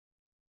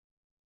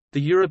The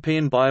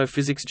European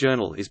Biophysics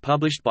Journal is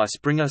published by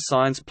Springer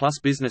Science Plus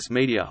Business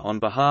Media on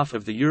behalf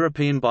of the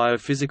European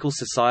Biophysical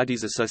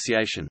Societies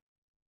Association.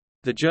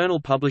 The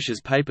journal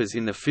publishes papers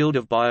in the field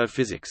of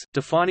biophysics,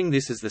 defining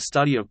this as the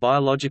study of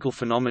biological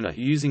phenomena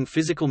using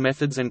physical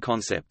methods and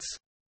concepts.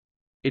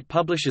 It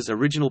publishes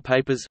original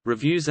papers,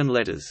 reviews and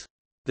letters.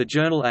 The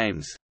journal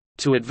aims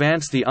to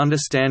advance the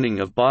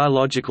understanding of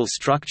biological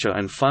structure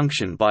and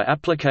function by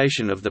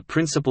application of the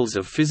principles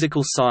of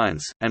physical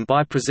science, and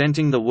by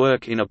presenting the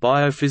work in a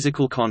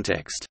biophysical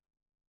context.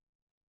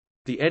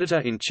 The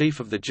editor-in-chief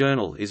of the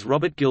journal is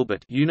Robert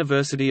Gilbert,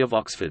 University of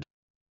Oxford.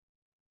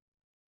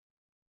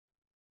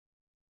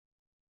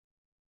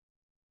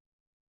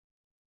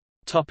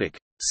 Topic: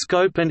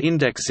 Scope and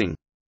indexing.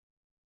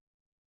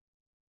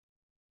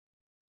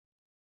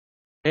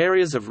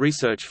 Areas of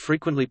research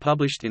frequently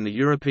published in the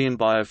European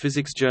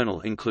Biophysics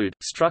Journal include,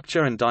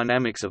 structure and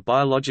dynamics of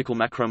biological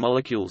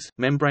macromolecules,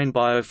 membrane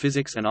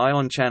biophysics and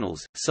ion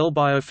channels, cell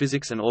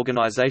biophysics and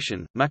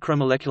organization,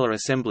 macromolecular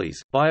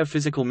assemblies,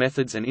 biophysical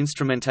methods and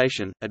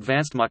instrumentation,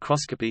 advanced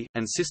microscopy,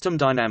 and system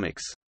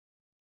dynamics.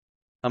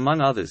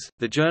 Among others,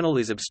 the journal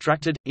is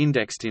abstracted,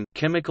 indexed in,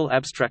 Chemical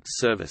Abstracts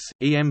Service,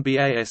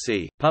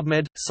 EMBASE,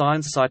 PubMed,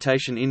 Science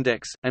Citation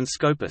Index, and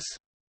Scopus.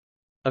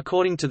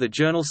 According to the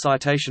Journal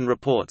Citation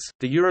Reports,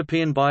 the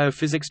European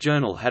Biophysics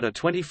Journal had a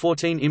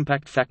 2014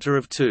 impact factor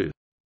of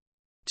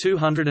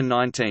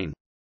 2.219.